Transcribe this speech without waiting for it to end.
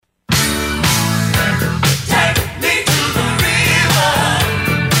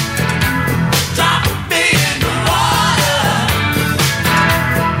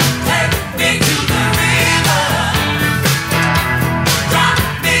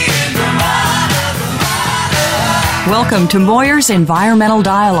Welcome to Moyer's Environmental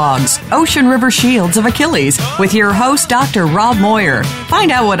Dialogues, Ocean River Shields of Achilles, with your host, Dr. Rob Moyer.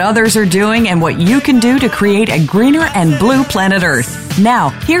 Find out what others are doing and what you can do to create a greener and blue planet Earth.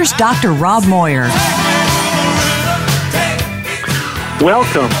 Now, here's Dr. Rob Moyer.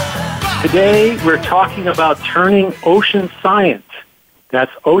 Welcome. Today, we're talking about turning ocean science,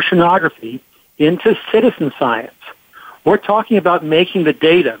 that's oceanography, into citizen science. We're talking about making the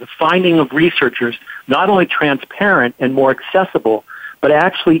data, the finding of researchers, not only transparent and more accessible, but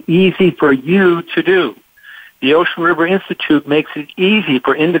actually easy for you to do. The Ocean River Institute makes it easy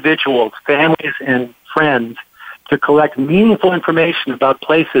for individuals, families, and friends to collect meaningful information about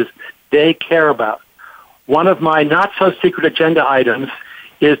places they care about. One of my not-so-secret agenda items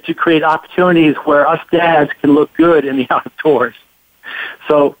is to create opportunities where us dads can look good in the outdoors.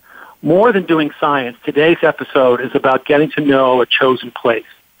 So, more than doing science, today's episode is about getting to know a chosen place,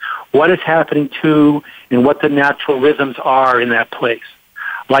 what is happening to and what the natural rhythms are in that place.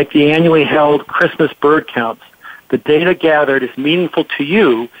 Like the annually held Christmas bird counts, the data gathered is meaningful to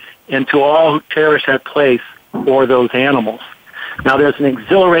you and to all who cherish that place or those animals. Now, there's an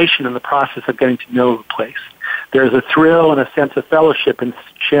exhilaration in the process of getting to know the place. There's a thrill and a sense of fellowship in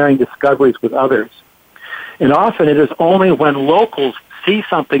sharing discoveries with others. And often it is only when locals see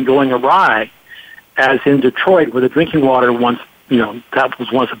something going awry, as in Detroit, where the drinking water that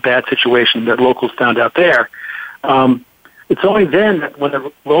was once a bad situation that locals found out there. It's only then that when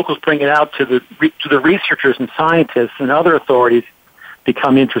the locals bring it out to the researchers and scientists and other authorities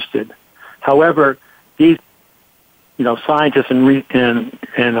become interested. However, these scientists and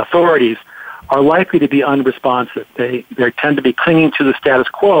authorities are likely to be unresponsive. They tend to be clinging to the status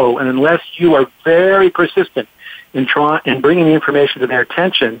quo, and unless you are very persistent in bringing the information to their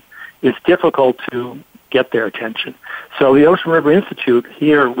attention, it's difficult to get their attention. So the Ocean River Institute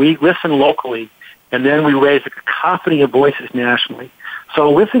here, we listen locally, and then we raise a cacophony of voices nationally.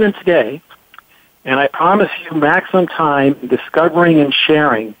 So listen in today, and I promise you maximum time discovering and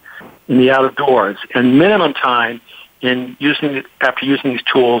sharing in the outdoors, and minimum time in after using these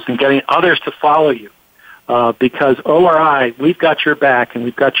tools and getting others to follow you. Because ORI, we've got your back, and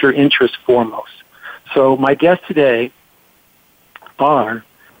we've got your interests foremost. So my guests today are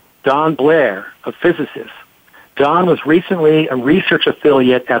Don Blair, a physicist. Don was recently a research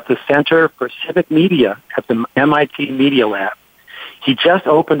affiliate at the Center for Civic Media at the MIT Media Lab. He just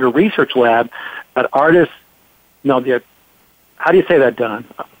opened a research lab at how do you say that, Don?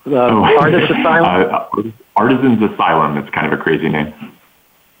 Artist Asylum? Artisans Asylum. It's kind of a crazy name.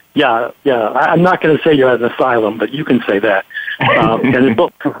 Yeah. I'm not going to say you're at an asylum, but you can say that.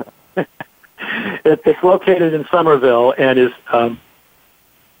 And it's located in Somerville, and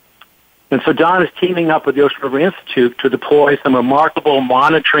so Don is teaming up with the Ocean River Institute to deploy some remarkable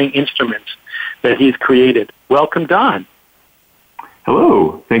monitoring instruments that he's created. Welcome, Don.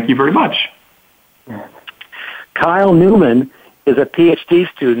 Hello. Thank you very much. Kyle Newman is a PhD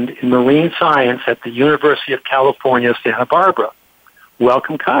student in marine science at the University of California, Santa Barbara.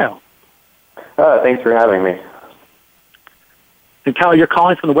 Welcome, Kyle. Thanks for having me. And Kyle, you're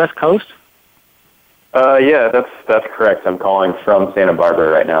calling from the West Coast? Yeah, that's correct. I'm calling from Santa Barbara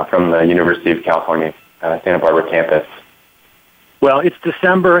right now, from the University of California, Santa Barbara campus. Well, it's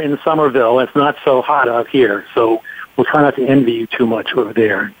December in Somerville. It's not so hot out here, so we'll try not to envy you too much over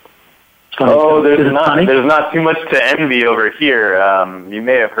there. There's not too much to envy over here. You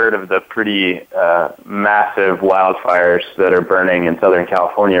may have heard of the pretty massive wildfires that are burning in Southern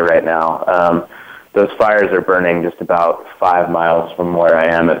California right now. Those fires are burning just about 5 miles from where I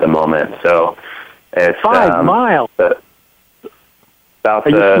am at the moment, so it's 5 miles. Are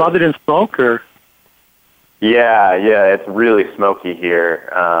you smothered in smoke, or? Yeah, it's really smoky here.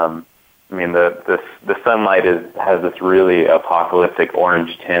 The sunlight has this really apocalyptic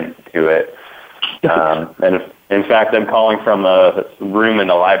orange tint to it. And in fact, I'm calling from a room in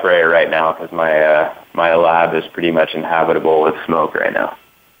the library right now because my lab is pretty much inhabitable with smoke right now.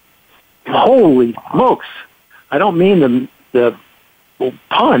 Holy smokes! I don't mean the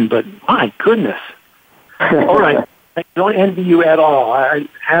pun, but my goodness. All right, I don't envy you at all. I'm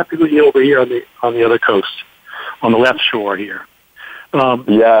happy with you over here on the other coast, on the left shore here. I'm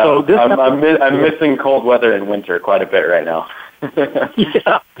missing cold weather in winter quite a bit right now.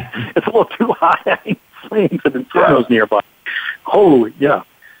 Yeah, it's a little too hot. I mean, flames and infernos nearby. Holy, yeah.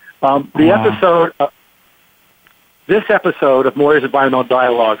 This episode of Moyer's Environmental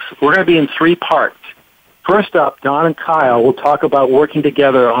Dialogues, we're going to be in 3 parts. First up, Don and Kyle will talk about working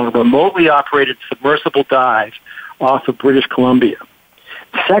together on a remotely operated submersible dive off of British Columbia.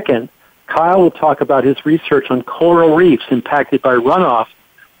 Second, Kyle will talk about his research on coral reefs impacted by runoff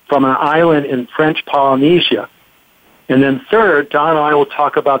from an island in French Polynesia. And then third, Don and I will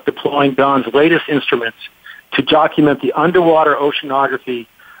talk about deploying Don's latest instruments to document the underwater oceanography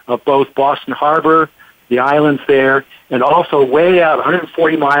of both Boston Harbor, the islands there, and also way out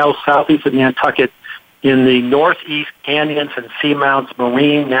 140 miles southeast of Nantucket in the Northeast Canyons and Seamounts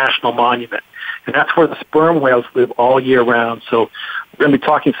Marine National Monument. And that's where the sperm whales live all year round. So we're going to be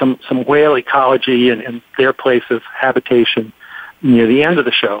talking some whale ecology and their place of habitation near the end of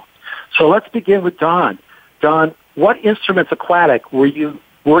the show. So let's begin with Don. Don, what instruments aquatic were you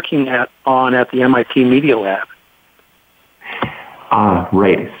working on at the MIT Media Lab?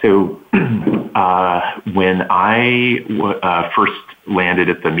 Right. So when I first landed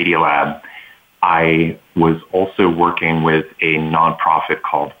at the Media Lab, I was also working with a nonprofit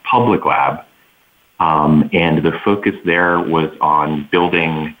called Public Lab, and the focus there was on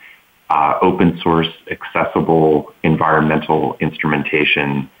building open source, accessible environmental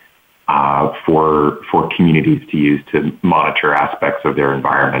instrumentation for communities to use to monitor aspects of their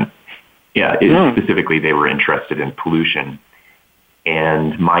environment. Specifically, they were interested in pollution,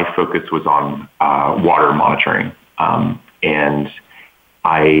 and my focus was on water monitoring. And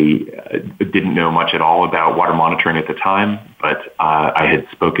I didn't know much at all about water monitoring at the time, but I had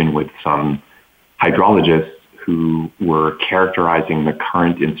spoken with some hydrologists who were characterizing the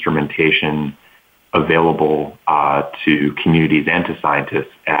current instrumentation available to communities and to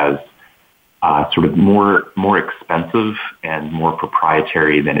scientists as sort of more expensive and more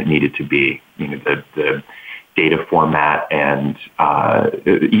proprietary than it needed to be. You know, the data format and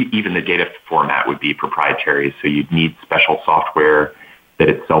even the data format would be proprietary, so you'd need special software that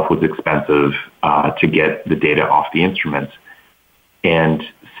itself was expensive to get the data off the instruments. And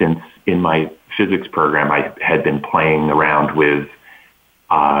since in my physics program I had been playing around with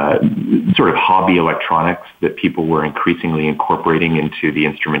sort of hobby electronics that people were increasingly incorporating into the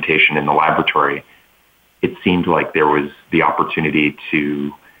instrumentation in the laboratory, it seemed like there was the opportunity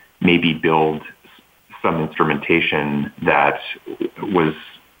to maybe build some instrumentation that was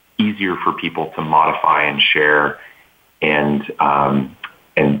easier for people to modify and share and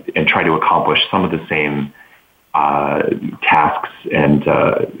try to accomplish some of the same tasks and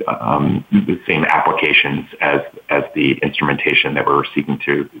the same applications as the instrumentation that we're seeking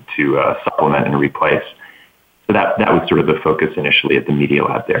to supplement and replace. So that was sort of the focus initially at the Media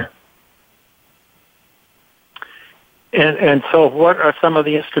Lab there. And so what are some of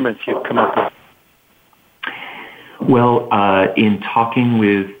the instruments you've come up with? Well, in talking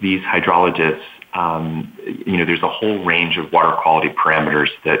with these hydrologists, there's a whole range of water quality parameters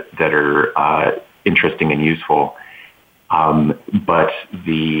that are interesting and useful. But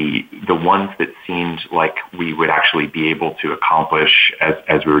the ones that seemed like we would actually be able to accomplish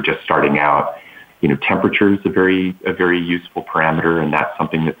as we were just starting out, temperature is a very useful parameter, and that's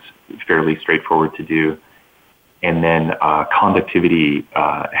something that's fairly straightforward to do. And then conductivity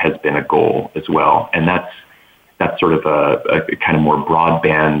has been a goal as well, and that's sort of a kind of more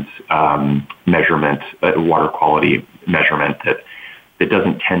broadband measurement, water quality measurement that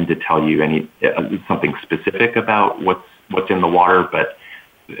doesn't tend to tell you something specific about what's in the water, but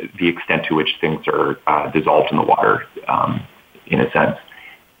the extent to which things are dissolved in the water, in a sense.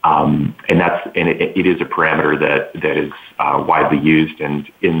 And it is a parameter that is widely used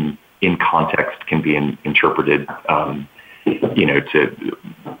and in context can be interpreted, to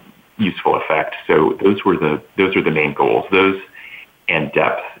useful effect. So those are the main goals. Those and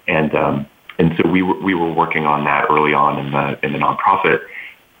depth, and so we were working on that early on in the nonprofit,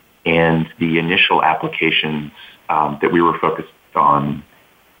 and the initial applications that we were focused on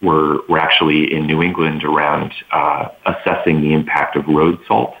were actually in New England around assessing the impact of road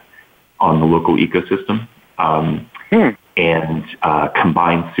salt on the local ecosystem and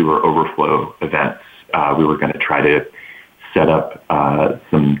combined sewer overflow events. We were going to try to set up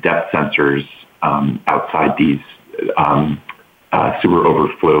some depth sensors outside these sewer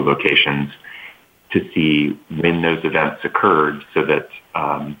overflow locations to see when those events occurred so that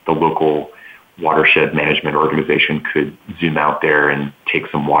the local watershed management organization could zoom out there and take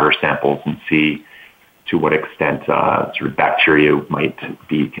some water samples and see to what extent sort of bacteria might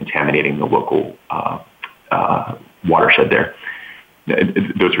be contaminating the local watershed there.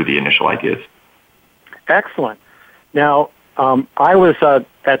 Those were the initial ideas. Excellent. Now, I was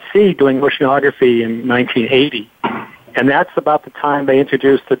at sea doing oceanography in 1980, and that's about the time they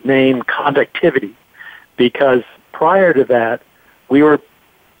introduced the name conductivity, because prior to that, we were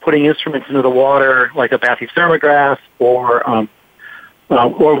putting instruments into the water like a bathythermograph, or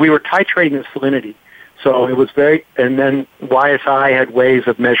we were titrating the salinity. So it was and then YSI had ways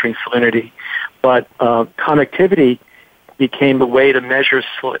of measuring salinity, but conductivity became the way to measure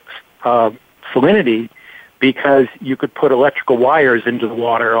salinity because you could put electrical wires into the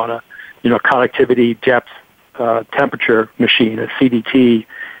water on a, conductivity, depth, temperature machine, a CDT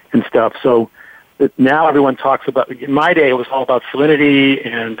and stuff. So now everyone talks about, in my day it was all about salinity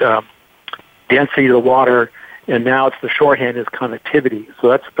and density of the water, and now it's the shorthand is conductivity.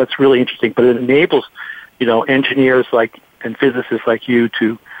 So that's really interesting, but it enables, engineers and physicists like you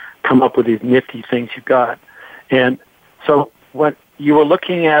to come up with these nifty things you've got. And so when you were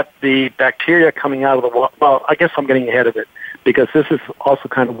looking at the bacteria coming out of the water, well, I guess I'm getting ahead of it because this is also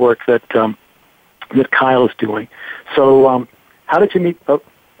kind of work that Kyle is doing. So how did you meet,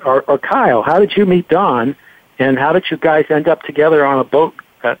 or Kyle, how did you meet Don, and how did you guys end up together on a boat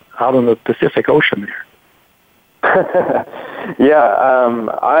out in the Pacific Ocean there?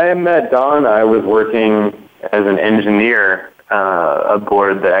 I met Don. I was working as an engineer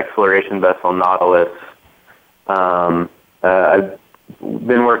aboard the exploration vessel Nautilus. I've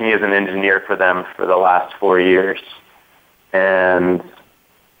been working as an engineer for them for the last 4 years. And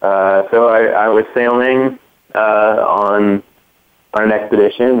so I was sailing on an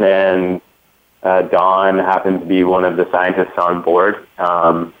expedition, and Don happened to be one of the scientists on board.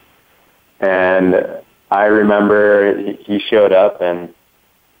 And I remember he showed up and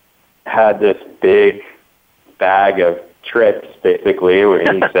had this big bag of tricks, basically, where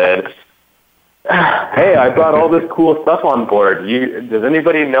he said, "Hey, I brought all this cool stuff on board. Does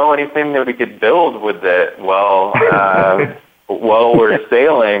anybody know anything that we could build with it while we're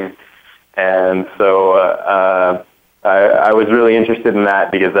sailing?" And so I was really interested in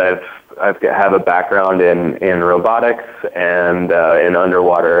that because I have a background in robotics and in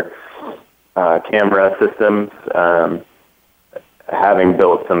underwater camera systems, having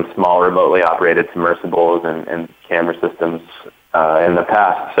built some small remotely operated submersibles and camera systems in the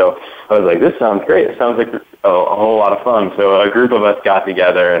past. So I was like, this sounds great. It sounds like a whole lot of fun. So a group of us got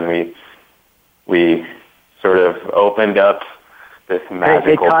together and we sort of opened up this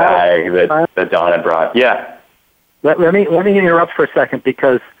magical bag that Don had brought. Yeah. Let me interrupt for a second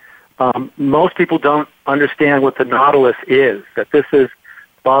because most people don't understand what the Nautilus is, that this is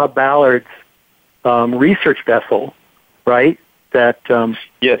Bob Ballard's research vessel, right? That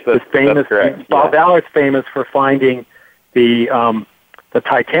yes, that's famous. That's correct. Bob Ballard's famous for finding the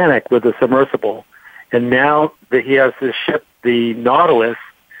Titanic with the submersible, and now that he has this ship, the Nautilus,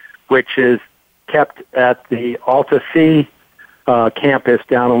 which is kept at the Alta Sea campus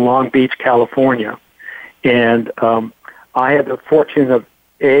down in Long Beach, California. And I had the fortune of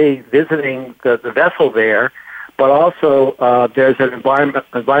visiting the vessel there, but also there's an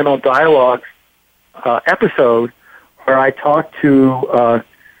environmental dialogue episode where I talked to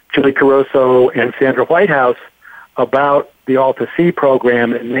Julie Caruso and Sandra Whitehouse about the Alta Sea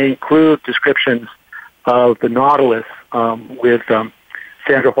program, and they include descriptions of the Nautilus with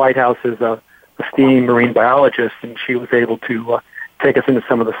Sandra Whitehouse is a esteemed marine biologist, and she was able to take us into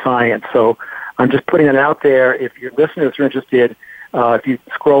some of the science. So I'm just putting it out there. If your listeners are interested, if you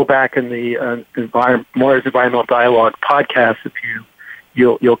scroll back in the Moyer's Environmental Dialogue podcast,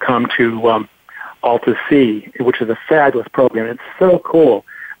 you'll come to Alta Sea, which is a fabulous program. It's so cool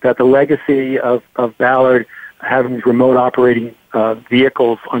that the legacy of Ballard having these remote operating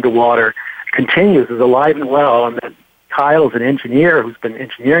vehicles underwater continues, is alive and well, and that Kyle's an engineer who's been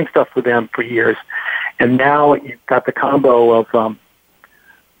engineering stuff with them for years, and now you've got the combo of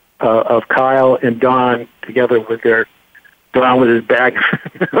Kyle and Don together with Don with his bag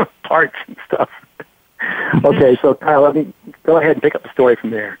of parts and stuff. Okay, so Kyle, let me go ahead and pick up the story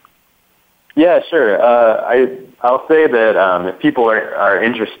from there. Yeah, sure. I'll say that if people are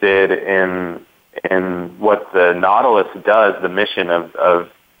interested in what the Nautilus does, the mission of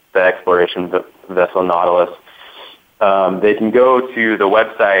the exploration vessel Nautilus, they can go to the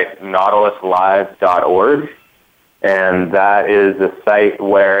website nautiluslive.org, and that is a site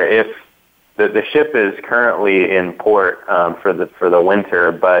where if the ship is currently in port for the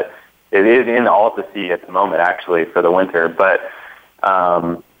winter, but it is in Alta Sea at the moment, actually, for the winter, but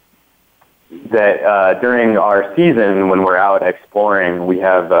that during our season, when we're out exploring, we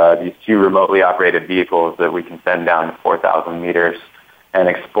have these two remotely operated vehicles that we can send down to 4,000 meters and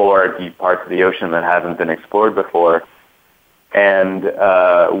explore deep parts of the ocean that haven't been explored before. And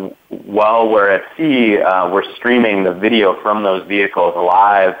while we're at sea, we're streaming the video from those vehicles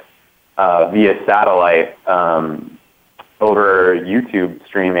live via satellite over YouTube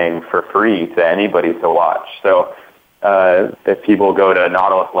streaming for free to anybody to watch. So if people go to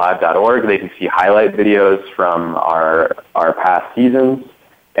nautiluslive.org, they can see highlight videos from our past seasons.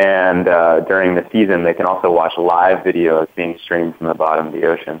 And during the season, they can also watch live videos being streamed from the bottom of the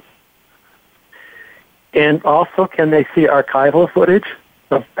ocean. And also, can they see archival footage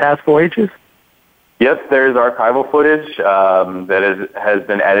of past voyages? Yep, there's archival footage that has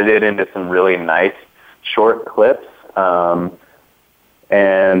been edited into some really nice short clips, and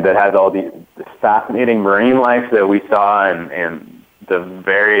that has all the fascinating marine life that we saw and the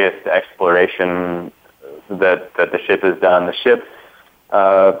various exploration that the ship has done. The ship,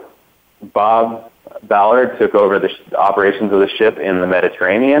 Bob Ballard took over the operations of the ship in the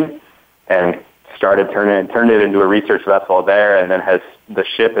Mediterranean and turned it into a research vessel there, and then the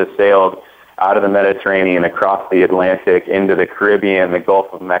ship has sailed out of the Mediterranean, across the Atlantic, into the Caribbean, the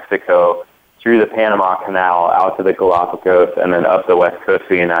Gulf of Mexico, through the Panama Canal, out to the Galapagos, and then up the west coast of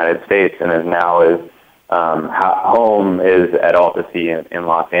the United States, and home is at Alta Sea in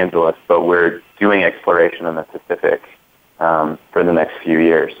Los Angeles, but we're doing exploration in the Pacific for the next few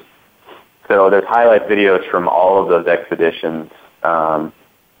years. So there's highlight videos from all of those expeditions on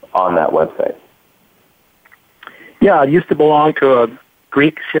that website. Yeah, it used to belong to a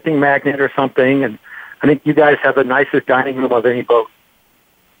Greek shipping magnate or something, and I think you guys have the nicest dining room of any boat.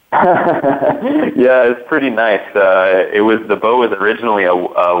 Yeah, it's pretty nice. The boat was originally it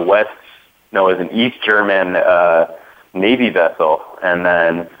was an East German Navy vessel, and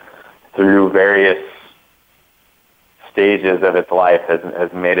then through various stages of its life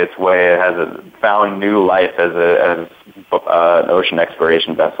has made its way. It has found new life as an ocean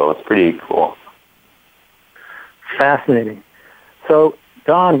exploration vessel. It's pretty cool. Fascinating. So,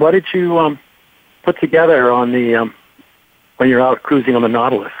 Don, what did you put together on the when you're out cruising on the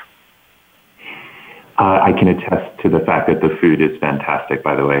Nautilus? I can attest to the fact that the food is fantastic,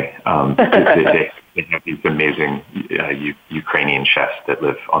 by the way. They have these amazing Ukrainian chefs that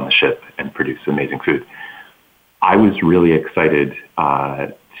live on the ship and produce amazing food. I was really excited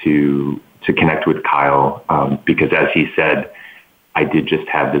to connect with Kyle because, as he said, I did just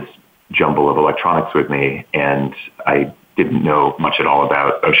have this jumble of electronics with me, and I didn't know much at all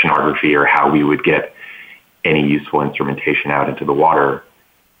about oceanography or how we would get any useful instrumentation out into the water.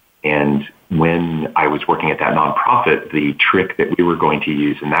 And when I was working at that nonprofit, the trick that we were going to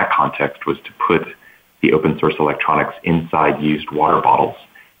use in that context was to put the open source electronics inside used water bottles,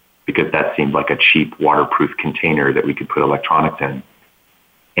 because that seemed like a cheap waterproof container that we could put electronics in.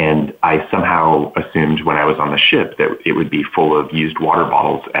 And I somehow assumed when I was on the ship that it would be full of used water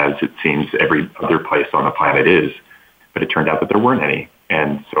bottles, as it seems every other place on the planet is. But it turned out that there weren't any.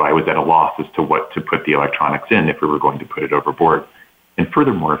 And so I was at a loss as to what to put the electronics in if we were going to put it overboard. And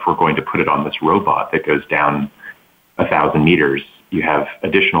furthermore, if we're going to put it on this robot that goes down 1,000 meters, you have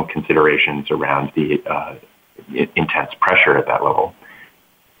additional considerations around the intense pressure at that level.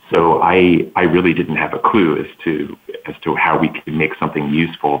 So I really didn't have a clue as to how we could make something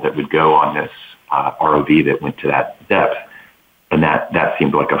useful that would go on this ROV that went to that depth. And that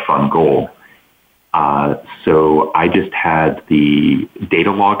seemed like a fun goal. So I just had the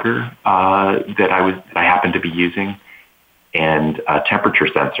data logger that I happened to be using, and a temperature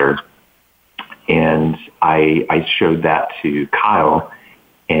sensor. And I showed that to Kyle,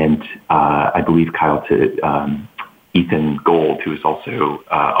 and I believe Kyle to Ethan Gold, who is also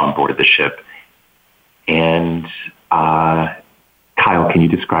on board of the ship. And Kyle, can you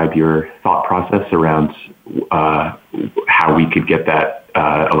describe your thought process around how we could get that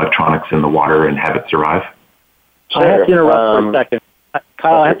electronics in the water and have it survive? Sure. I have to interrupt for a second.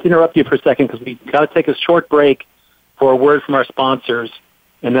 Kyle, I have to interrupt you for a second because we've got to take a short break for a word from our sponsors,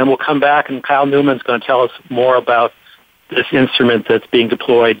 and then we'll come back, and Kyle Newman's going to tell us more about this instrument that's being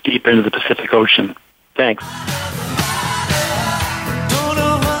deployed deep into the Pacific Ocean. Thanks.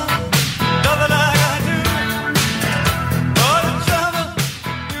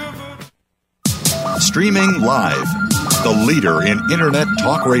 Streaming live, the leader in Internet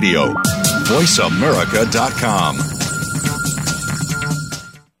talk radio, VoiceAmerica.com.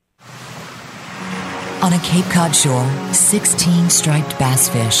 On a Cape Cod shore, 16 striped bass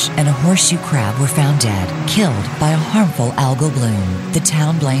fish and a horseshoe crab were found dead, killed by a harmful algal bloom. The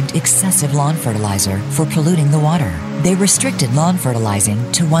town blamed excessive lawn fertilizer for polluting the water. They restricted lawn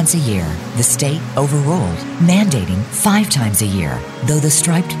fertilizing to once a year. The state overruled, mandating 5 times a year. Though the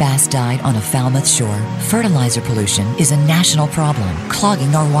striped bass died on a Falmouth shore, fertilizer pollution is a national problem,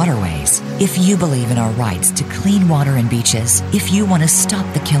 clogging our waterways. If you believe in our rights to clean water and beaches, if you want to stop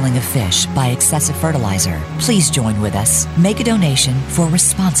the killing of fish by excessive fertilizer, please join with us. Make a donation for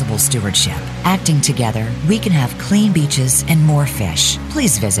responsible stewardship. Acting together, we can have clean beaches and more fish.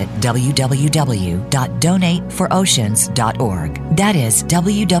 Please visit www.donateforoceans.org. That is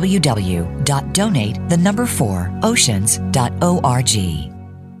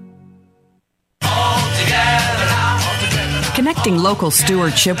www.donate4oceans.org. Connecting local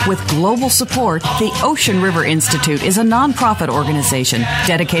stewardship with global support, the Ocean River Institute is a nonprofit organization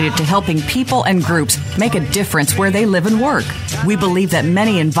dedicated to helping people and groups make a difference where they live and work. We believe that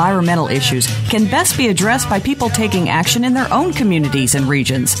many environmental issues can best be addressed by people taking action in their own communities and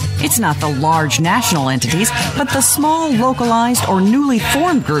regions. It's not the large national entities, but the small, localized, or newly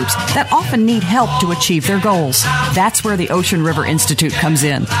formed groups that often need help to achieve their goals. That's where the Ocean River Institute comes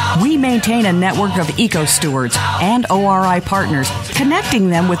in. We maintain a network of eco-stewards and ORI partners, connecting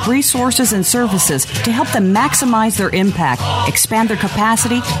them with resources and services to help them maximize their impact, expand their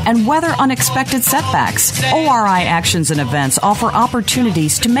capacity, and weather unexpected setbacks. ORI actions and events offer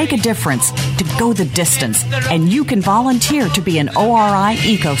opportunities to make a difference, to go the distance, and you can volunteer to be an ORI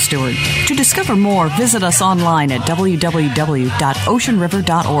eco-steward. To discover more, visit us online at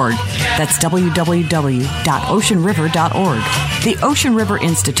www.oceanriver.org. That's www.oceanriver.org. The Ocean River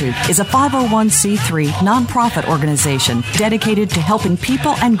Institute is a 501c3 nonprofit organization dedicated to helping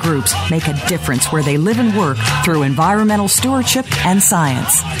people and groups make a difference where they live and work through environmental stewardship and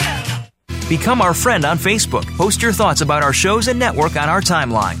science. Become our friend on Facebook. Post your thoughts about our shows and network on our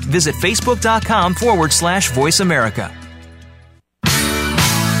timeline. Visit facebook.com/Voice America.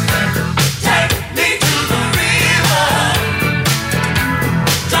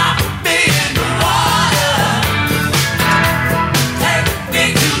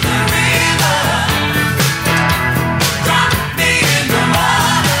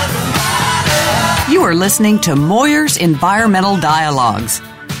 You are listening to Moyer's Environmental Dialogues.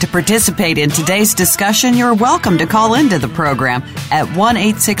 To participate in today's discussion, you're welcome to call into the program at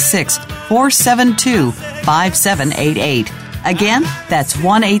 1-866-472-5788. Again, that's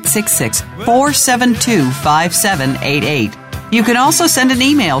 1-866-472-5788. You can also send an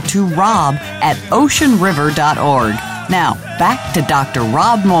email to rob@oceanriver.org. Now, back to Dr.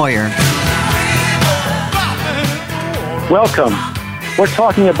 Rob Moyer. Welcome. We're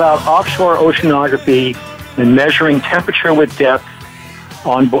talking about offshore oceanography and measuring temperature with depth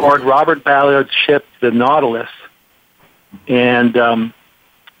on board Robert Ballard's ship, the Nautilus. And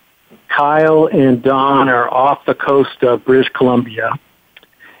Kyle and Don are off the coast of British Columbia.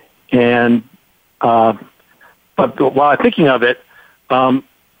 And but while I'm thinking of it, Don,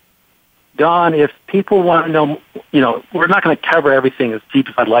 if people want to know, we're not going to cover everything as deep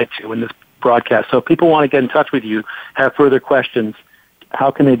as I'd like to in this broadcast. So if people want to get in touch with you, have further questions, how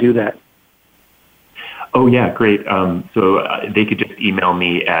can they do that? Oh, yeah, great. So they could just email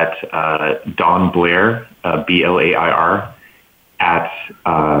me at Don Blair, BLAIR, at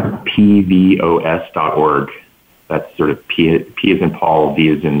pvos.org. That's sort of P as in Paul, V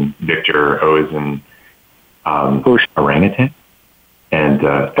as in Victor, O as in orangutan, and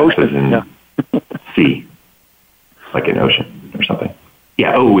S as in sea, like an ocean or something.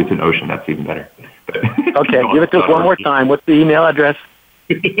 Yeah, O is an ocean. That's even better. Okay, give it to us one more time. What's the email address?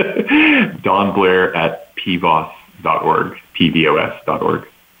 Don Blair at pvos.org, pvos.org.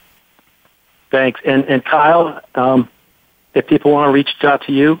 Thanks. And Kyle, if people want to reach out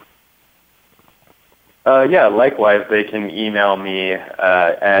to you? Yeah, likewise, they can email me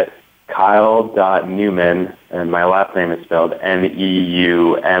at kyle.newman, and my last name is spelled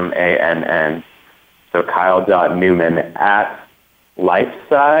Neumann. So kyle.newman at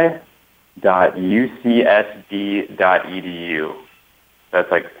lifesci.ucsb.edu. That's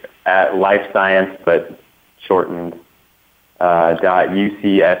like at life science, but shortened,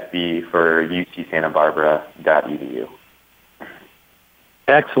 .ucsb for UC Santa Barbara.edu.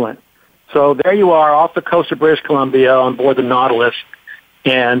 Excellent. So there you are off the coast of British Columbia on board the Nautilus,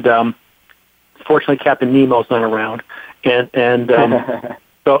 and fortunately Captain Nemo's not around.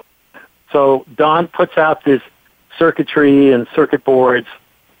 So Don puts out this circuitry and circuit boards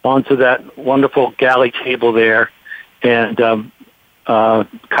onto that wonderful galley table there, and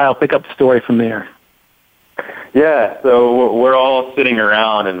Kyle, pick up the story from there. Yeah, so we're all sitting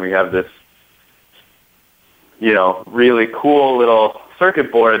around, and we have this, really cool little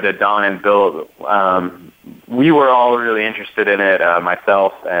circuit board that Don had built. We were all really interested in it,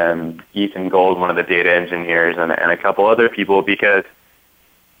 myself and Ethan Gold, one of the data engineers, and a couple other people, because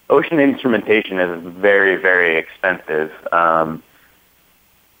ocean instrumentation is very, very expensive.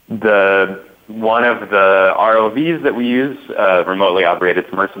 One of the ROVs that we use, remotely operated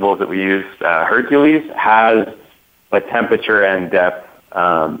submersibles that we use, Hercules, has a temperature and depth,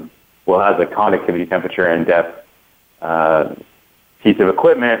 has a conductivity temperature and depth piece of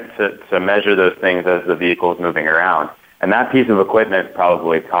equipment to measure those things as the vehicle is moving around. And that piece of equipment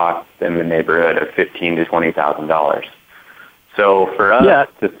probably costs in the neighborhood of $15,000 to $20,000. So for us,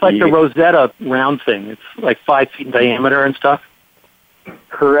 it's like the Rosetta round thing. It's like 5 feet in diameter and stuff.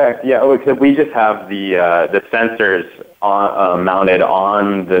 Correct. Yeah. Except we just have the sensors mounted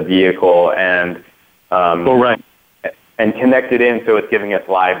on the vehicle and and connected in, so it's giving us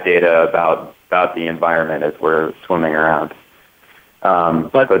live data about the environment as we're swimming around.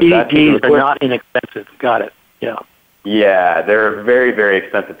 But EEGs are not inexpensive. Got it. Yeah. Yeah, they're very, very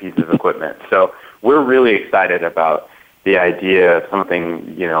expensive pieces of equipment. So we're really excited about the idea of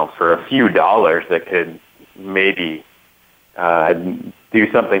something, for a few dollars that could maybe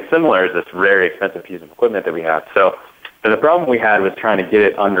do something similar as this very expensive piece of equipment that we have. So the problem we had was trying to get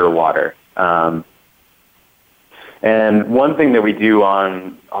it underwater. And one thing that we do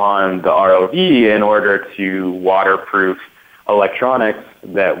on the ROV in order to waterproof electronics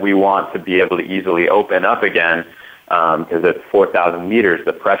that we want to be able to easily open up again, because at 4,000 meters,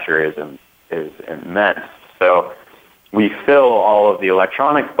 the pressure is immense. So we fill all of the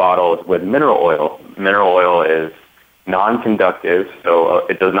electronics bottles with mineral oil. Mineral oil is non-conductive, so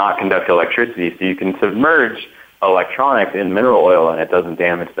it does not conduct electricity, so you can submerge electronics in mineral oil and it doesn't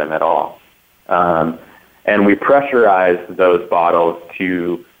damage them at all. And we pressurize those bottles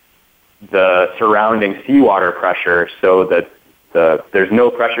to the surrounding seawater pressure so that there's no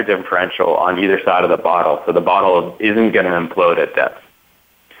pressure differential on either side of the bottle, so the bottle isn't going to implode at depth.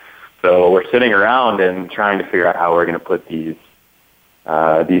 So we're sitting around and trying to figure out how we're going to put these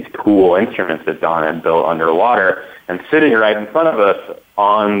cool instruments that Don had built underwater. And sitting right in front of us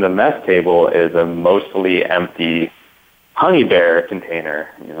on the mess table is a mostly empty honey bear container,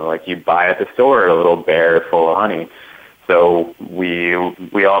 like you buy at the store, a little bear full of honey. So we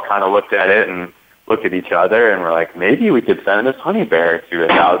all kind of looked at it and looked at each other and we're like, maybe we could send this honey bear to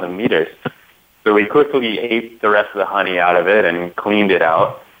 1,000 meters. So we quickly ate the rest of the honey out of it and cleaned it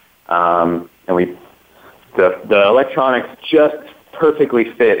out. And the electronics just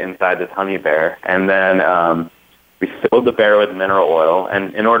perfectly fit inside this honey bear. And then we filled the bear with mineral oil.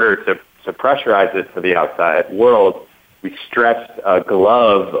 And in order to pressurize it for the outside world, we stretched a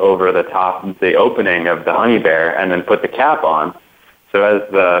glove over the top of the opening of the honey bear and then put the cap on. So as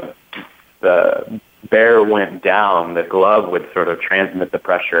the bear went down, the glove would sort of transmit the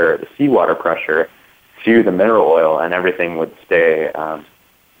pressure, the seawater pressure, to the mineral oil, and everything would stay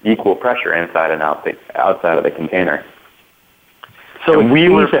equal pressure inside and outside of the container. So we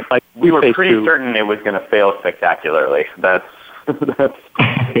were pretty certain it was going to fail spectacularly. That's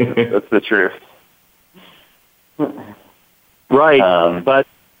the truth. Right, but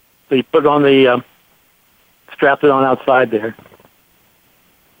you put it on strapped it on outside there.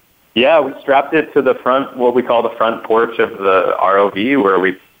 Yeah, we strapped it to the front, what we call the front porch of the ROV, where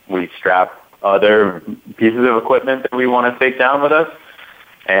we strap other pieces of equipment that we want to take down with us.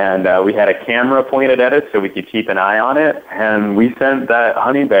 And we had a camera pointed at it so we could keep an eye on it. And we sent that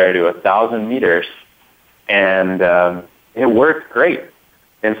honey bear to 1,000 meters, and it worked great.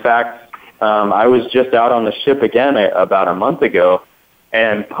 In fact, I was just out on the ship again about a month ago,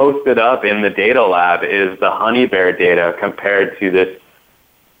 and posted up in the data lab is the honey bear data compared to this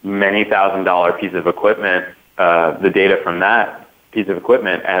many $1,000 piece of equipment, the data from that piece of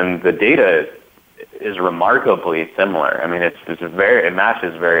equipment, and the data is remarkably similar. I mean, it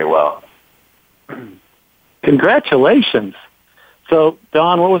matches very well. Congratulations. So,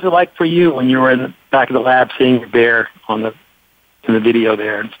 Don, what was it like for you when you were in the back of the lab seeing the bear in the video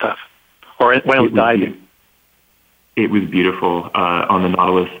there and stuff? Or when it was diving? It was beautiful. On the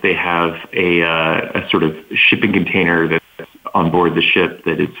Nautilus, they have a sort of shipping container that's on board the ship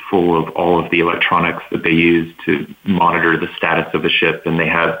that is full of all of the electronics that they use to monitor the status of the ship, and they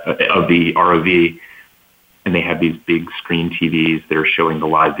have of the ROV, and they have these big screen TVs that are showing the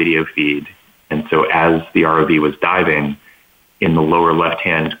live video feed. And so as the ROV was diving, in the lower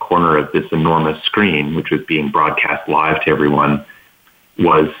left-hand corner of this enormous screen, which was being broadcast live to everyone,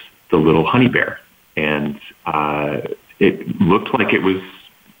 was the little honey bear. And it looked like it was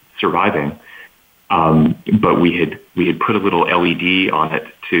surviving. But we had put a little LED on it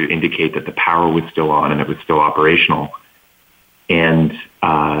to indicate that the power was still on and it was still operational. And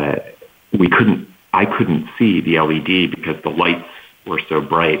I couldn't see the LED because the lights were so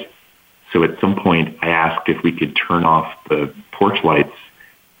bright. So at some point I asked if we could turn off the porch lights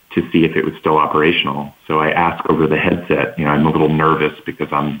to see if it was still operational. So I asked over the headset, I'm a little nervous because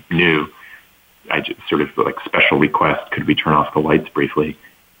I'm new. I just sort of special request, could we turn off the lights briefly?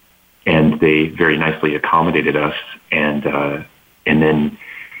 And they very nicely accommodated us. And then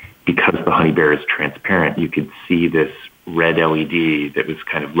because the honey bear is transparent, you could see this red LED that was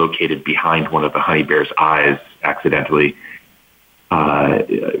kind of located behind one of the honey bear's eyes accidentally,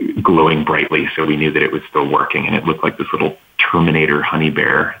 glowing brightly. So we knew that it was still working, and it looked like this little Terminator honey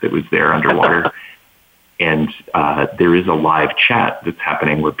bear that was there underwater. And there is a live chat that's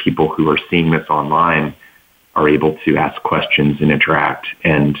happening where people who are seeing this online are able to ask questions and interact.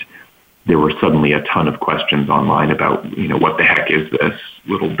 And there were suddenly a ton of questions online about, what the heck is this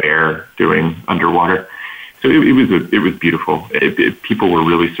little bear doing underwater? So it was beautiful. People were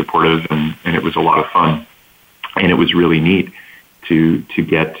really supportive, and it was a lot of fun. And it was really neat to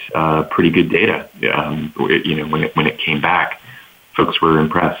get pretty good data. When it came back, folks were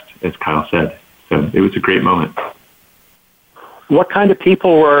impressed, as Kyle said. So it was a great moment. What kind of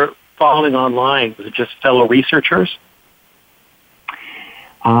people were following online? Was it just fellow researchers?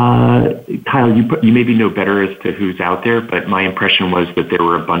 Kyle, you maybe know better as to who's out there, but my impression was that there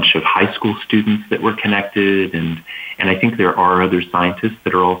were a bunch of high school students that were connected, and I think there are other scientists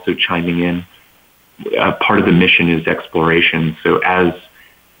that are also chiming in. Part of the mission is exploration, so as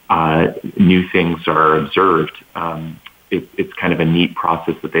new things are observed, it's kind of a neat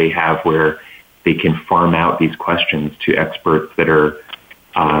process that they have where they can farm out these questions to experts that are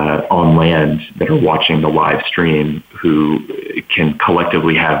on land, that are watching the live stream, who can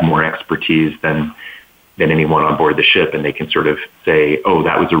collectively have more expertise than anyone on board the ship, and they can sort of say, "Oh,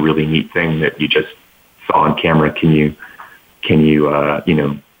 that was a really neat thing that you just saw on camera. Can you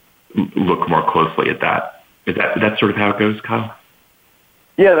look more closely at that?" Is that sort of how it goes, Kyle?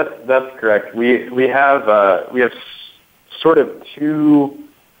 Yeah, that's correct. We have sort of two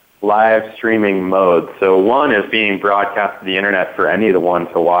live streaming modes. So one is being broadcast to the internet for any of the one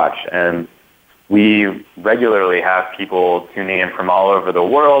to watch, and we regularly have people tuning in from all over the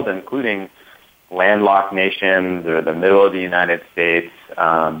world, including landlocked nations or the middle of the United States.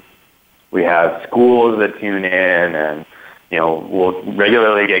 We have schools that tune in, and we'll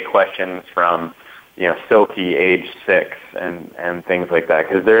regularly get questions from Silky, age 6, and things like that,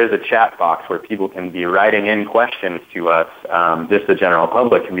 because there is a chat box where people can be writing in questions to us. Just the general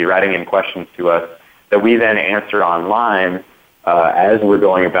public can be writing in questions to us that we then answer online as we're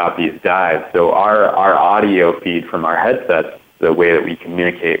going about these dives. So our audio feed from our headsets, the way that we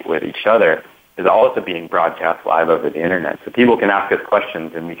communicate with each other, is also being broadcast live over the internet. So people can ask us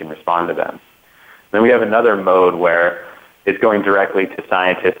questions and we can respond to them. Then we have another mode where it's going directly to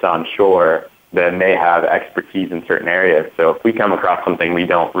scientists on shore that may have expertise in certain areas. So if we come across something we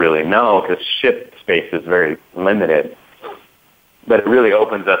don't really know, because ship space is very limited, but it really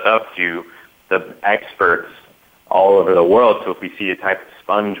opens us up to the experts all over the world. So if we see a type of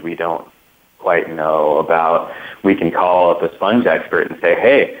sponge we don't quite know about, we can call up a sponge expert and say,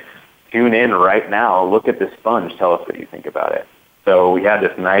 "Hey, tune in right now, look at this sponge, tell us what you think about it." So we had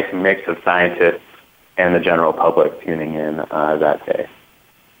this nice mix of scientists and the general public tuning in that day.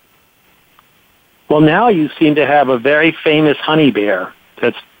 Well, now you seem to have a very famous honey bear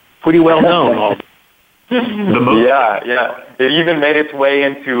that's pretty well known. Yeah. It even made its way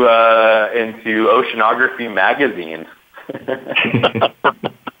into Oceanography magazine.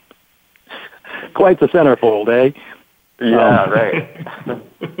 Quite the centerfold, eh? Yeah, right.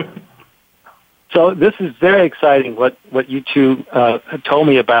 So this is very exciting what you two told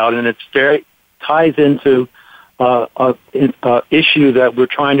me about, and it's ties into an issue that we're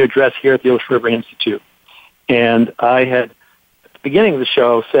trying to address here at the Ocean River Institute. And I had, at the beginning of the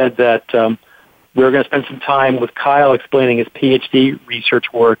show, said that we were going to spend some time with Kyle explaining his PhD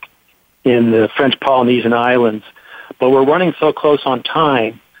research work in the French Polynesian Islands. But we're running so close on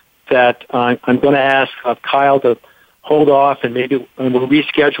time that I'm going to ask Kyle to hold off, and maybe we'll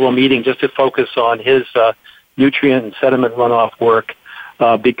reschedule a meeting just to focus on his nutrient and sediment runoff work,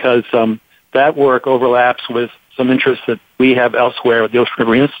 because that work overlaps with some interests that we have elsewhere at the Ocean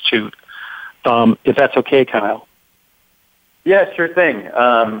River Institute, if that's okay, Kyle. Yeah, sure thing.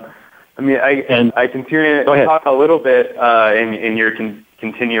 I can talk a little bit in your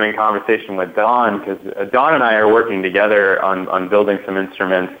continuing conversation with Don, because Don and I are working together on building some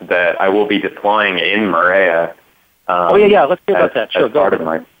instruments that I will be deploying in Moorea. Let's hear about that. Sure, go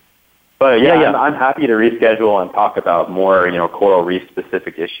ahead. I'm happy to reschedule and talk about more, coral reef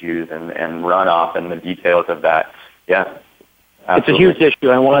specific issues and runoff and the details of that. Yeah, absolutely. It's a huge issue.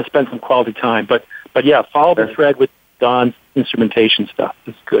 I want to spend some quality time, but follow the thread with Don's instrumentation stuff.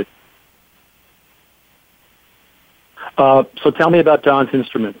 It's good. So tell me about Don's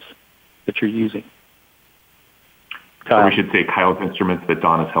instruments that you're using. Or we should say Kyle's instruments that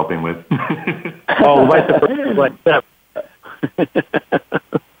Don is helping with.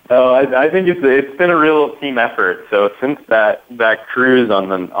 I think it's been a real team effort. So since that cruise on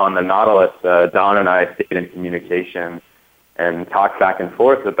the Nautilus, Don and I stayed in communication and talked back and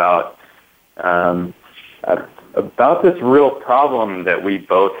forth about this real problem that we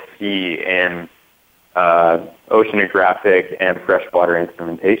both see in oceanographic and freshwater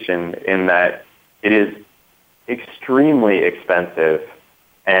instrumentation, in that it is extremely expensive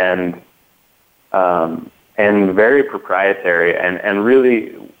and very proprietary, and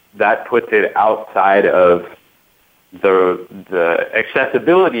really that puts it outside of the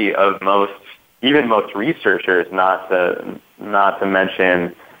accessibility of most researchers, not to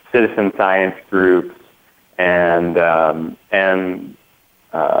mention citizen science groups and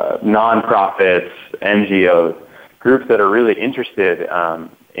nonprofits, NGOs, groups that are really interested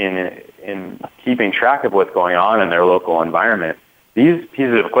in keeping track of what's going on in their local environment. These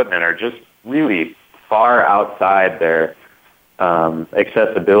pieces of equipment are just really far outside their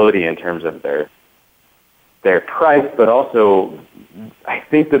accessibility in terms of their price, but also I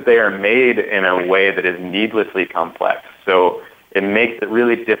think that they are made in a way that is needlessly complex. So it makes it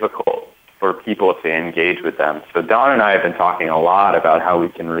really difficult for people to engage with them. So Don and I have been talking a lot about how we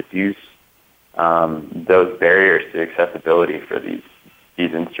can reduce those barriers to accessibility for these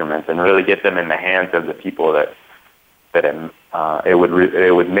instruments and really get them in the hands of the people that it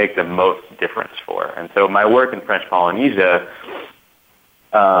would make the most difference for. And so my work in French Polynesia,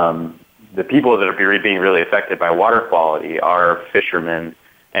 the people that are being really affected by water quality are fishermen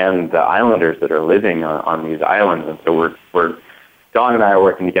and the islanders that are living on these islands. And so Don and I are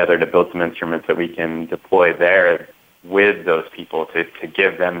working together to build some instruments that we can deploy there with those people to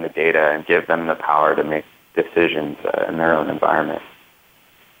give them the data and give them the power to make decisions in their own environment.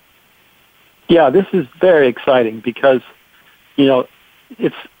 Yeah, this is very exciting because, the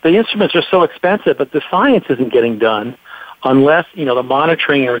instruments are so expensive, but the science isn't getting done unless, the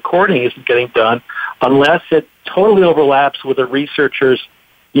monitoring and recording isn't getting done unless it totally overlaps with the researcher's,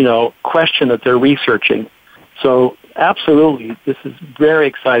 question that they're researching. So absolutely, this is very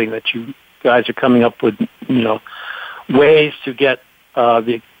exciting that you guys are coming up with, ways to get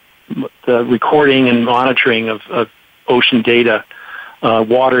the recording and monitoring of ocean data,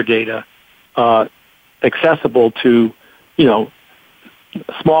 water data, accessible to,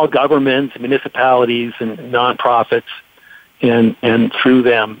 small governments, municipalities, and nonprofits, and through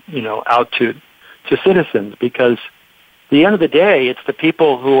them, out to citizens. Because at the end of the day, it's the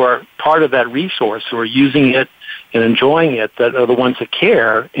people who are part of that resource, who are using it and enjoying it, that are the ones that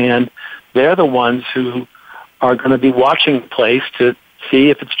care, and they're the ones who are going to be watching the place to see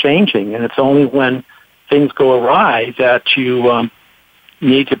if it's changing. And it's only when things go awry that you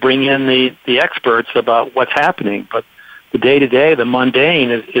need to bring in the experts about what's happening. But the day-to-day, the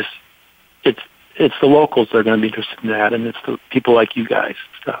mundane, it's the locals that are going to be interested in that, and it's the people like you guys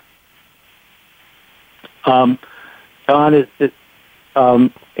and stuff. Don,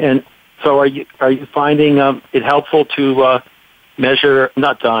 and so are you finding it helpful to measure?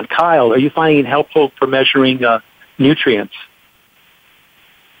 Not Don, Kyle. Are you finding it helpful for measuring nutrients?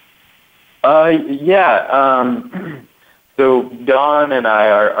 Yeah. So Don and I,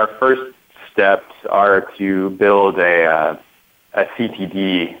 our first steps are to build a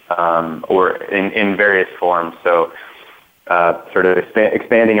CTD or in various forms. So sort of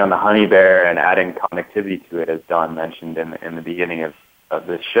expanding on the honey bear and adding connectivity to it, as Don mentioned in the beginning of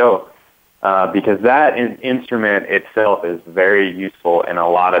this show, because that instrument itself is very useful in a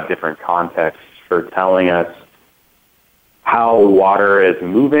lot of different contexts for telling us how water is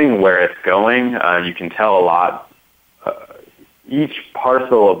moving, where it's going. You can tell a lot. Each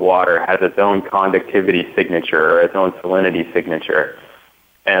parcel of water has its own conductivity signature or its own salinity signature.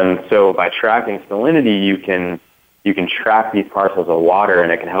 And so by tracking salinity, you can track these parcels of water,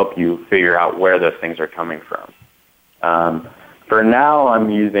 and it can help you figure out where those things are coming from. For now, I'm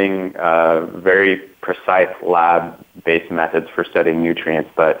using very precise lab-based methods for studying nutrients,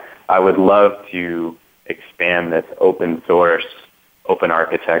 but I would love to expand this open source, open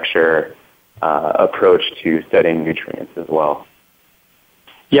architecture approach to studying nutrients as well.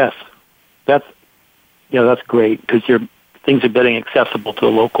 Yes, that's great, because things are getting accessible to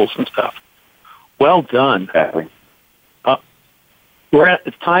the locals and stuff. Well done. Exactly.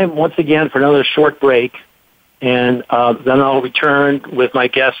 It's time once again for another short break, and then I'll return with my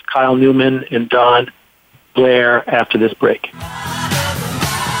guests Kyle Newman and Don Blair after this break.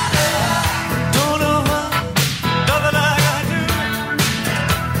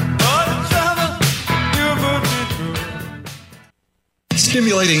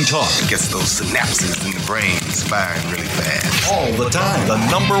 Stimulating talk gets those synapses in the brain firing really fast. All the time. The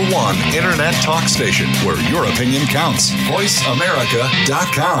 #1 internet talk station where your opinion counts.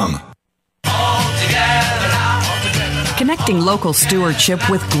 VoiceAmerica.com. Connecting local stewardship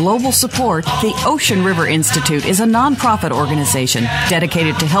with global support, the Ocean River Institute is a nonprofit organization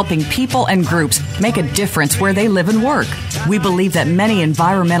dedicated to helping people and groups make a difference where they live and work. We believe that many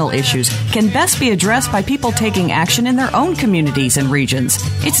environmental issues can best be addressed by people taking action in their own communities and regions.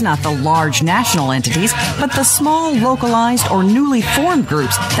 It's not the large national entities, but the small, localized, or newly formed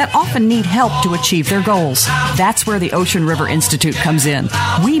groups that often need help to achieve their goals. That's where the Ocean River Institute comes in.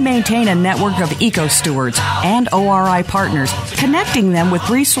 We maintain a network of eco-stewards and ORI partners, connecting them with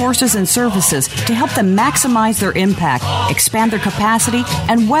resources and services to help them maximize their impact, expand their capacity,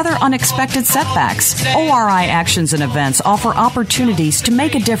 and weather unexpected setbacks. ORI actions and events offer opportunities to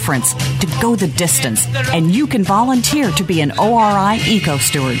make a difference, to go the distance, and you can volunteer to be an ORI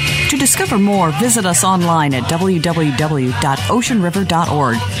eco-steward. To discover more, visit us online at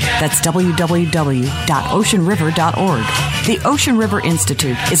www.oceanriver.org. That's www.oceanriver.org. The Ocean River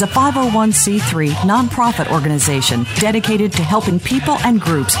Institute is a 501c3 nonprofit organization dedicated to helping people and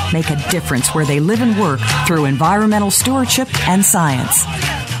groups make a difference where they live and work through environmental stewardship and science.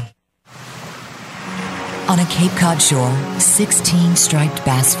 On a Cape Cod shore, 16 striped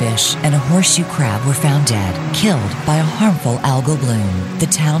bass fish and a horseshoe crab were found dead, killed by a harmful algal bloom. The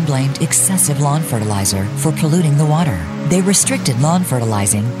town blamed excessive lawn fertilizer for polluting the water. They restricted lawn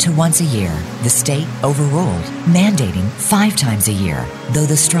fertilizing to once a year. The state overruled, mandating 5 times a year. Though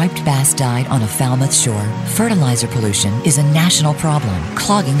the striped bass died on a Falmouth shore, fertilizer pollution is a national problem,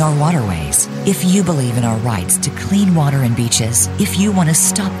 clogging our waterways. If you believe in our rights to clean water and beaches, if you want to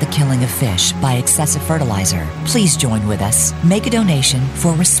stop the killing of fish by excessive fertilizer, please join with us. Make a donation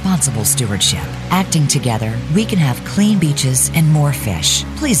for responsible stewardship. Acting together, we can have clean beaches and more fish.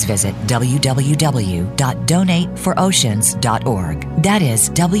 Please visit www.donateforoceans.org. That is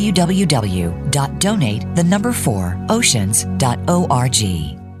www.donate4oceans.org.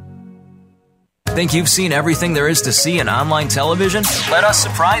 Think you've seen everything there is to see in online television? Let us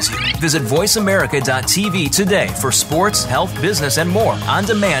surprise you. Visit voiceamerica.tv today for sports, health, business, and more on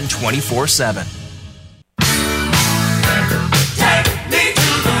demand 24/7.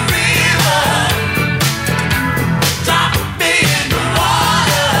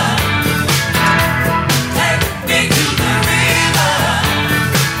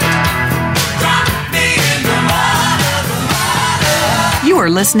 You are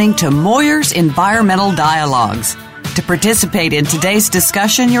listening to Moyer's Environmental Dialogues. To participate in today's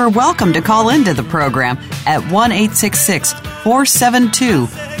discussion, you're welcome to call into the program at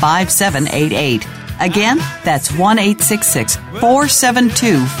 1-866-472-5788. Again, that's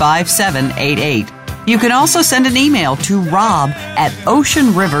 1-866-472-5788. You can also send an email to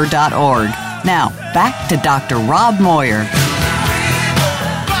rob@oceanriver.org. Now, back to Dr. Rob Moyer.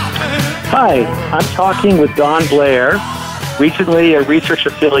 Hi, I'm talking with Don Blair, recently a research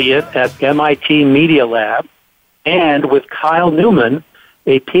affiliate at MIT Media Lab, and with Kyle Newman,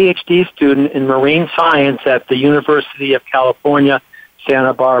 a PhD student in marine science at the University of California,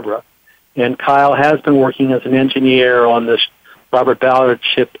 Santa Barbara. And Kyle has been working as an engineer on this Robert Ballard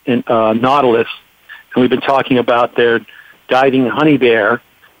ship in Nautilus, and we've been talking about their diving honey bear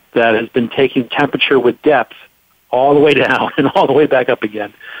that has been taking temperature with depth all the way down and all the way back up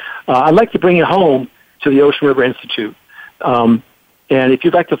again. I'd like to bring it home to the Ocean River Institute. And if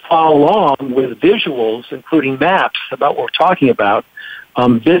you'd like to follow along with visuals, including maps about what we're talking about,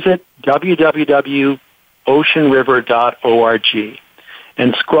 visit www.oceanriver.org.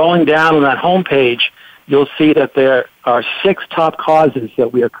 And scrolling down on that homepage, you'll see that there are 6 top causes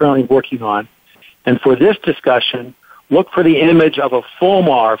that we are currently working on. And for this discussion, look for the image of a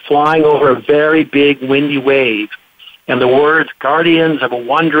fulmar flying over a very big windy wave and the words, "Guardians of a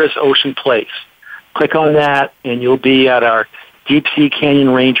Wondrous Ocean Place." Click on that, and you'll be at our Deep Sea Canyon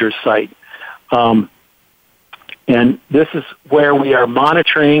Rangers site. And this is where we are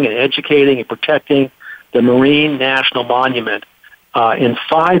monitoring and educating and protecting the Marine National Monument in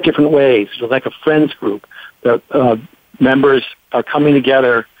 5 different ways. It's like a friends group. The members are coming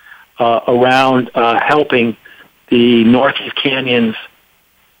together around helping the Northeast Canyons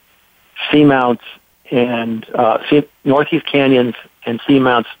Seamounts and Northeast Canyons and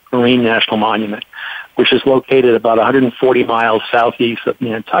Seamounts Marine National Monument, which is located about 140 miles southeast of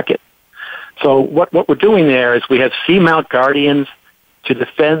Nantucket. So what we're doing there is we have Seamount Guardians to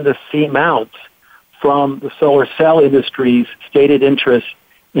defend the seamounts from the solar cell industry's stated interest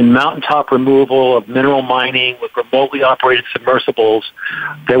in mountaintop removal of mineral mining with remotely operated submersibles.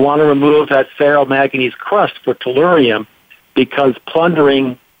 They want to remove that ferromanganese crust for tellurium because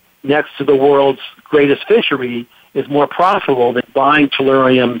plundering next to the world's greatest fishery is more profitable than buying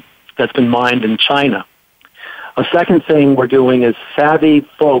tellurium that's been mined in China. A second thing we're doing is savvy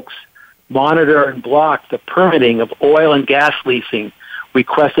folks monitor and block the permitting of oil and gas leasing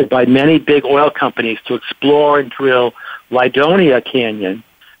requested by many big oil companies to explore and drill Lydonia Canyon,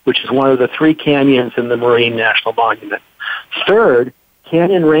 which is one of the 3 canyons in the Marine National Monument. Third,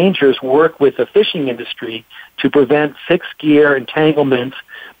 canyon rangers work with the fishing industry to prevent fixed-gear entanglements,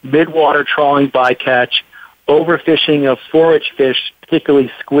 mid-water trawling bycatch, overfishing of forage fish,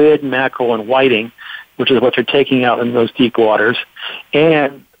 particularly squid, mackerel, and whiting, which is what they're taking out in those deep waters,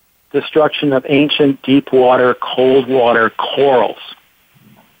 and destruction of ancient deep water, cold water corals.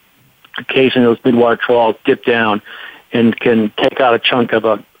 Occasionally those mid-water trawls dip down and can take out a chunk of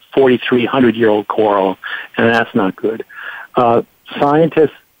a 4,300-year-old coral, and that's not good.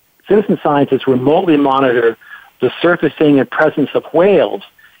 Citizen scientists remotely monitor the surfacing and presence of whales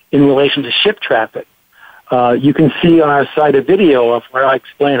in relation to ship traffic. You can see on our site a video of where I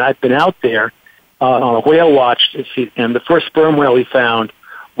explain I've been out there on a whale watch, and the first sperm whale we found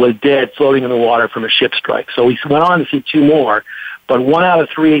was dead, floating in the water from a ship strike. So we went on to see 2 more, but 1 out of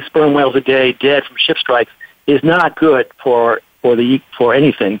 3 sperm whales a day dead from ship strikes is not good for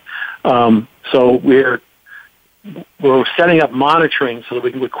anything. So we're setting up monitoring so that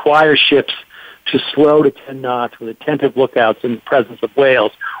we can require ships to slow to 10 knots with attentive lookouts in the presence of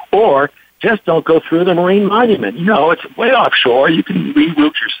whales, or just don't go through the marine monument. It's way offshore. You can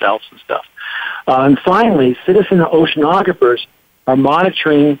reroute yourselves and stuff. And finally, citizen oceanographers are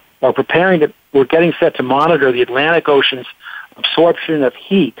monitoring or we're getting set to monitor the Atlantic Ocean's absorption of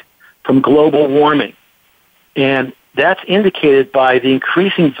heat from global warming. And that's indicated by the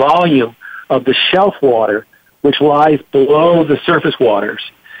increasing volume of the shelf water, which lies below the surface waters.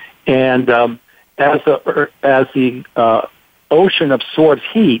 And as the ocean absorbs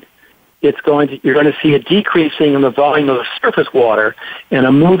heat, you're going to see a decreasing in the volume of the surface water and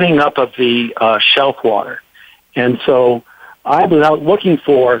a moving up of the shelf water. And so I was out looking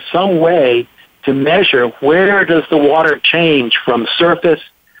for some way to measure where does the water change from surface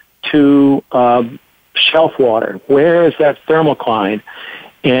to shelf water. Where is that thermocline?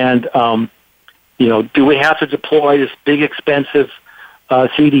 And do we have to deploy this big, expensive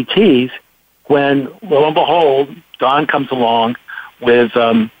CDTs when, lo and behold, Don comes along with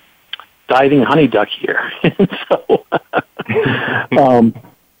diving honey duck here?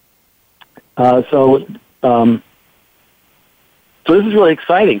 So this is really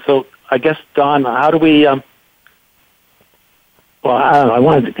exciting. So I guess, Don, how do we? I don't know. I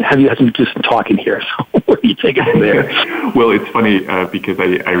wanted to have you do some talking here. So where do you take it from there? Well, it's funny because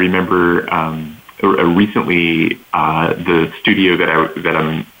I remember recently the studio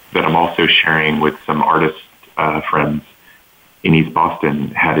that I'm also sharing with some artist friends in East Boston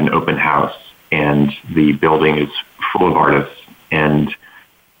had an open house, and the building is full of artists, and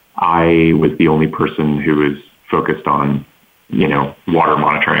I was the only person who was focused on water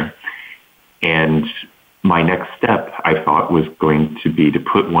monitoring. And my next step, I thought, was going to be to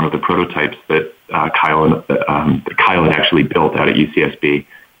put one of the prototypes that Kyle had actually built out at UCSB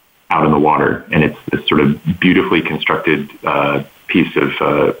out in the water. And it's this sort of beautifully constructed piece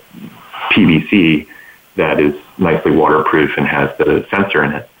of PVC that is nicely waterproof and has the sensor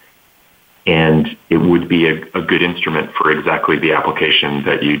in it. And it would be a good instrument for exactly the application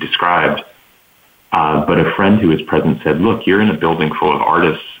that you described. But a friend who was present said, look, you're in a building full of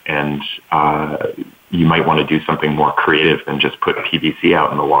artists, and you might want to do something more creative than just put PVC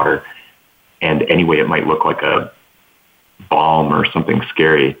out in the water. And anyway, it might look like a balm or something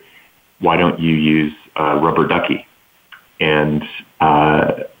scary. Why don't you use a rubber ducky? And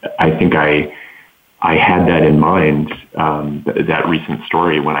I think I had that in mind, that recent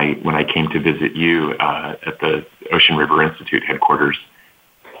story when I came to visit you at the Ocean River Institute headquarters,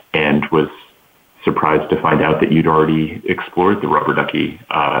 and was surprised to find out that you'd already explored the rubber ducky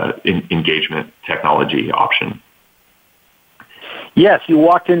engagement technology option. Yes, you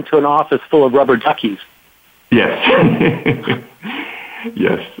walked into an office full of rubber duckies. Yes.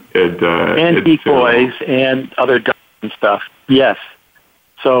 Yes. And decoys and other ducks and stuff. Yes.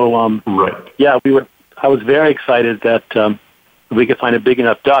 So, right. Yeah, I was very excited that we could find a big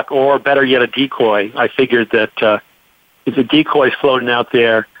enough duck, or better yet, a decoy. I figured that if a decoy's floating out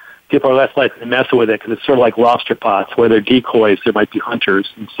there, people are less likely to mess with it because it's sort of like lobster pots. Where they're decoys, there might be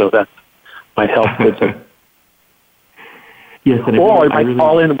hunters, and so that might help with it. Yes, and or it might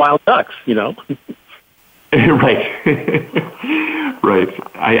call in wild ducks, Right. Right.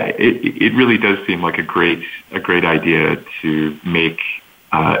 It really does seem like a great idea to make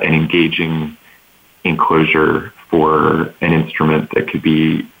an engaging enclosure for an instrument that could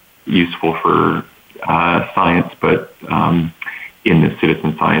be useful for science, but in the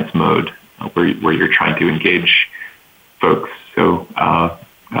citizen science mode, where you're trying to engage folks. So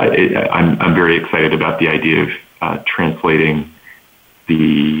I'm very excited about the idea of translating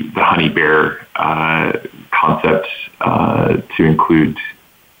the honey bear concept to include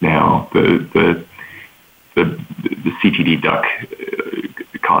now the CTD duck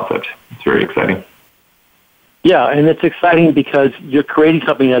concept. It's very exciting. Yeah, and it's exciting because you're creating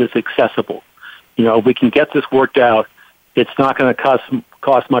something that is accessible. You know, if we can get this worked out, it's not going to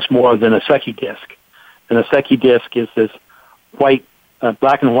cost much more than a Secchi disc. And a Secchi disc is this white,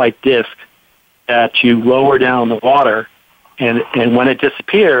 black and white disc that you lower down the water, and when it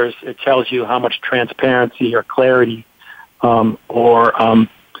disappears, it tells you how much transparency or clarity or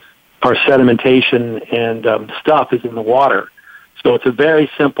sedimentation and stuff is in the water. So it's a very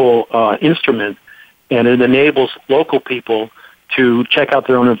simple instrument, and it enables local people to check out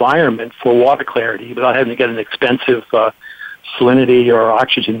their own environment for water clarity without having to get an expensive salinity or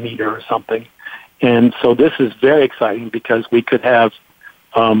oxygen meter or something. And so this is very exciting because we could have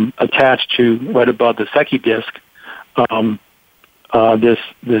attached to right above the Secchi disc this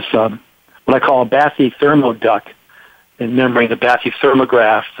what I call a bathythermo duck, remembering the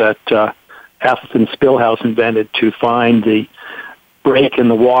bathythermograph that Atherton Spillhouse invented to find the break in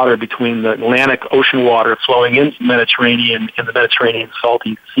the water between the Atlantic Ocean water flowing into the Mediterranean and the Mediterranean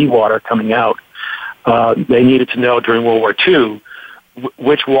salty seawater coming out. They needed to know during World War II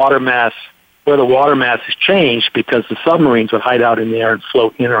which water mass, where the water mass has changed, because the submarines would hide out in there and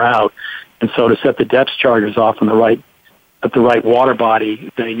float in or out. And so to set the depth charges off on at the right water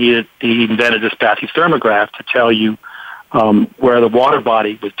body, he invented this bathythermograph to tell you where the water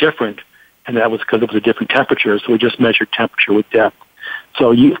body was different, and that was because it was a different temperature. So we just measured temperature with depth. So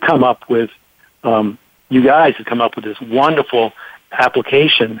you guys have come up with this wonderful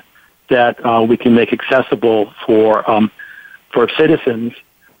application that we can make accessible for citizens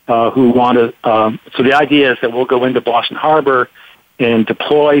who want to. So the idea is that we'll go into Boston Harbor and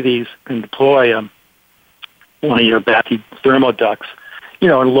deploy one of your bathythermo ducts,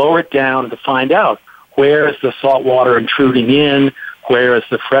 and lower it down to find out where is the salt water intruding in, where is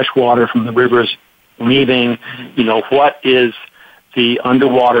the fresh water from the rivers leaving, what is the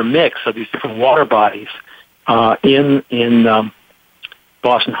underwater mix of these different water bodies in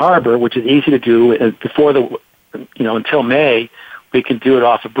Boston Harbor, which is easy to do before until May. We can do it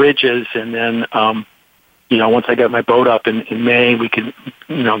off of bridges, and then once I get my boat up in May, we can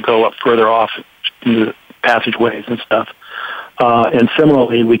go up further off into the passageways and stuff. And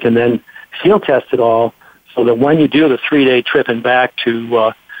similarly, we can then field test it all so that when you do the 3-day trip and back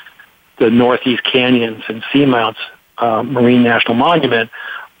to the Northeast Canyons and Seamounts Marine National Monument,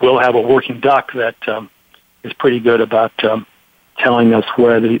 we'll have a working duck that is pretty good about telling us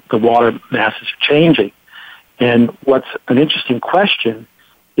where the water masses are changing. And what's an interesting question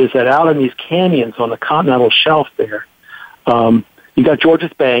is that out in these canyons on the continental shelf there, you've got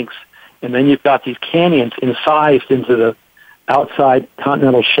Georges Banks, and then you've got these canyons incised into the outside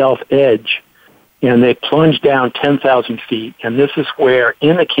continental shelf edge, and they plunge down 10,000 feet. And this is where,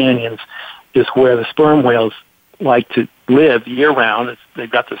 in the canyons, is where the sperm whales like to live year-round. They've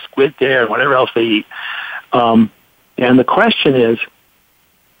got the squid there and whatever else they eat. And the question is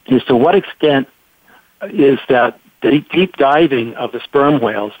to what extent is that the deep diving of the sperm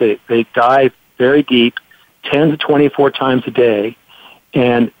whales, they dive very deep, 10 to 24 times a day,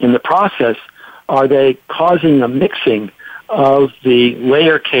 and in the process, are they causing a mixing of the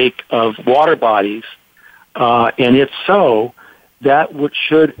layer cake of water bodies? And if so, that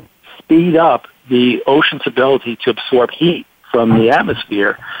should speed up the ocean's ability to absorb heat from the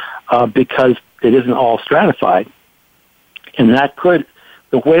atmosphere because it isn't all stratified. And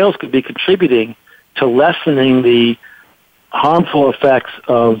the whales could be contributing to lessening the harmful effects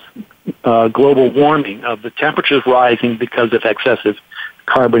of global warming, of the temperatures rising because of excessive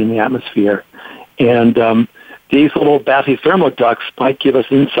carbon in the atmosphere. And these little bathythermo ducts might give us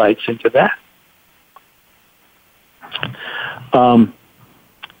insights into that. And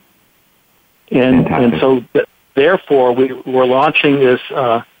so therefore we're launching this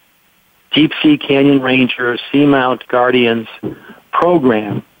Deep Sea Canyon Rangers Seamount Guardians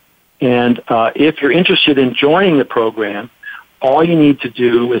program. And if you're interested in joining the program, all you need to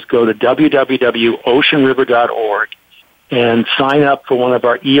do is go to www.oceanriver.org and sign up for one of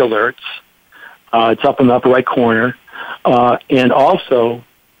our e-alerts. It's up in the upper right corner. And also,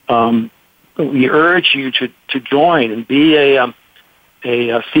 we urge you to join and be a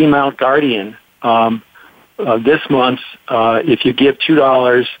Seamount Guardian. This month, if you give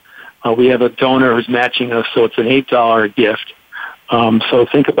 $2, we have a donor who's matching us, so it's an $8 gift. So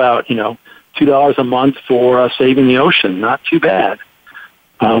think about, $2 a month for saving the ocean. Not too bad.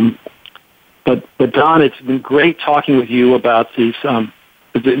 But Don, it's been great talking with you about these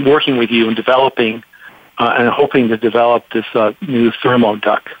working with you and developing and hoping to develop this new thermo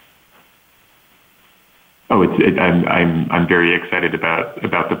duck. Oh, I'm very excited about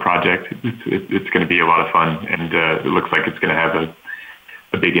the project. It's going to be a lot of fun, and it looks like it's going to have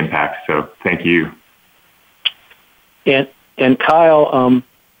a big impact. So thank you. And Kyle,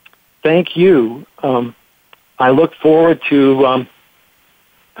 thank you. I look forward to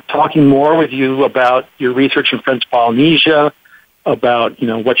talking more with you about your research in French Polynesia, about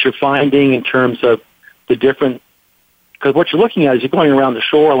what you're finding in terms of the different. Because what you're looking at is you're going around the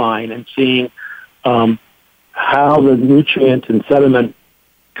shoreline and seeing how the nutrient and sediment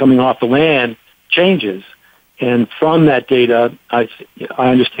coming off the land changes. And from that data, I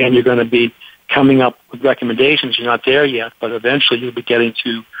understand you're going to be coming up with recommendations. You're not there yet, but eventually you'll be getting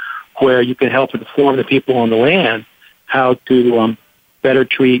to where you can help inform the people on the land how to better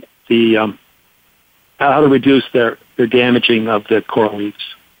treat how to reduce their damaging of the coral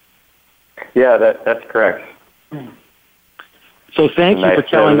reefs. Yeah, that's correct. So thank you for telling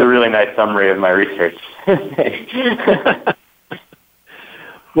us. That was a really nice summary of my research.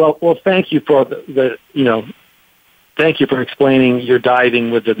 Well, thank you for thank you for explaining your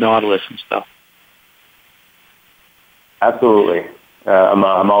diving with the Nautilus and stuff. Absolutely.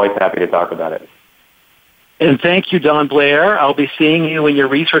 I'm always happy to talk about it. And thank you, Don Blair. I'll be seeing you in your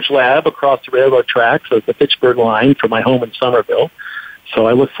research lab across the railroad tracks of the Fitchburg line from my home in Somerville. So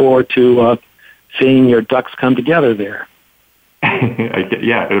I look forward to seeing your ducks come together there.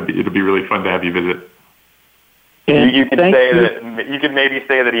 Yeah, it'll be really fun to have you visit. And you could maybe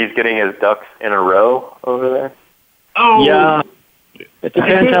say that he's getting his ducks in a row over there. Oh, yeah. It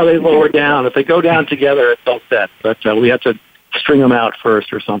depends how they lower down. If they go down together, it's all set. But we have to string them out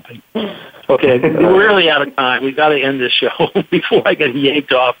first or something. Okay, we're really out of time. We've got to end this show before I get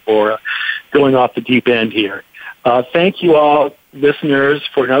yanked off for going off the deep end here. Thank you all, listeners,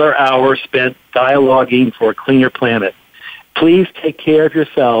 for another hour spent dialoguing for a cleaner planet. Please take care of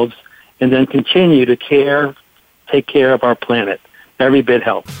yourselves and then continue to take care of our planet. Every bit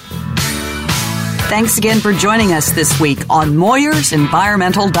helps. Thanks again for joining us this week on Moyer's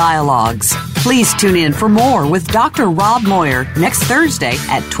Environmental Dialogues. Please tune in for more with Dr. Rob Moyer next Thursday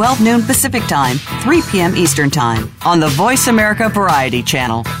at 12 noon Pacific Time, 3 p.m. Eastern Time on the Voice America Variety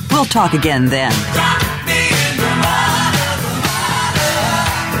Channel. We'll talk again then.